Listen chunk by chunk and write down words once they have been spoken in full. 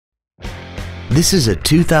This is a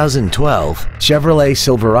 2012 Chevrolet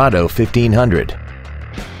Silverado 1500.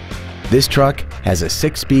 This truck has a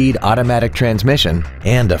 6-speed automatic transmission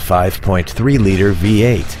and a 5.3-liter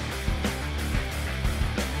V8.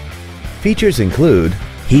 Features include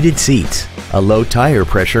heated seats, a low tire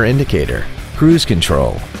pressure indicator, cruise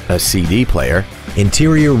control, a CD player,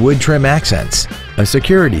 interior wood trim accents, a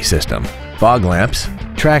security system, fog lamps,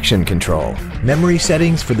 traction control, memory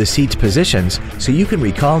settings for the seat's positions so you can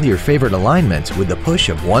recall your favorite alignments with the push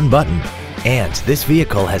of one button. And this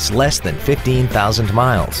vehicle has less than 15,000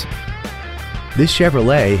 miles. This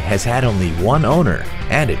Chevrolet has had only one owner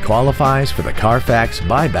and it qualifies for the Carfax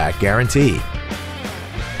buyback guarantee.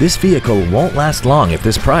 This vehicle won't last long at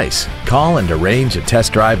this price. Call and arrange a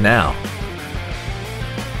test drive now.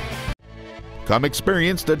 Come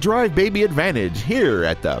experience the Drive Baby Advantage here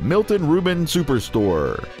at the Milton Ruben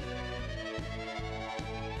Superstore.